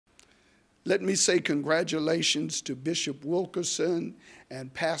Let me say congratulations to Bishop Wilkerson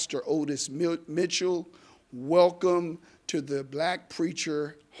and Pastor Otis Mitchell. Welcome to the Black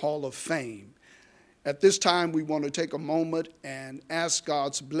Preacher Hall of Fame. At this time, we want to take a moment and ask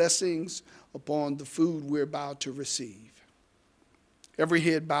God's blessings upon the food we're about to receive. Every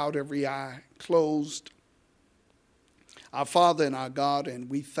head bowed, every eye closed. Our Father and our God, and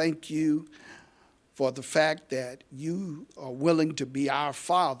we thank you for the fact that you are willing to be our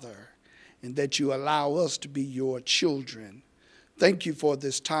Father and that you allow us to be your children. Thank you for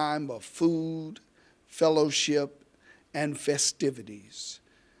this time of food, fellowship, and festivities.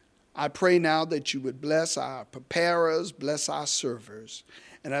 I pray now that you would bless our preparers, bless our servers,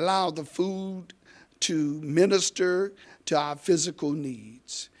 and allow the food to minister to our physical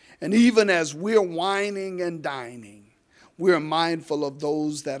needs. And even as we're wining and dining, we're mindful of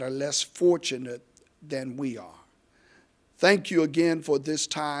those that are less fortunate than we are. Thank you again for this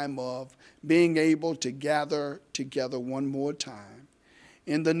time of being able to gather together one more time.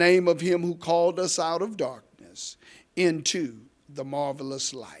 In the name of him who called us out of darkness into the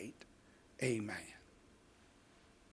marvelous light. Amen.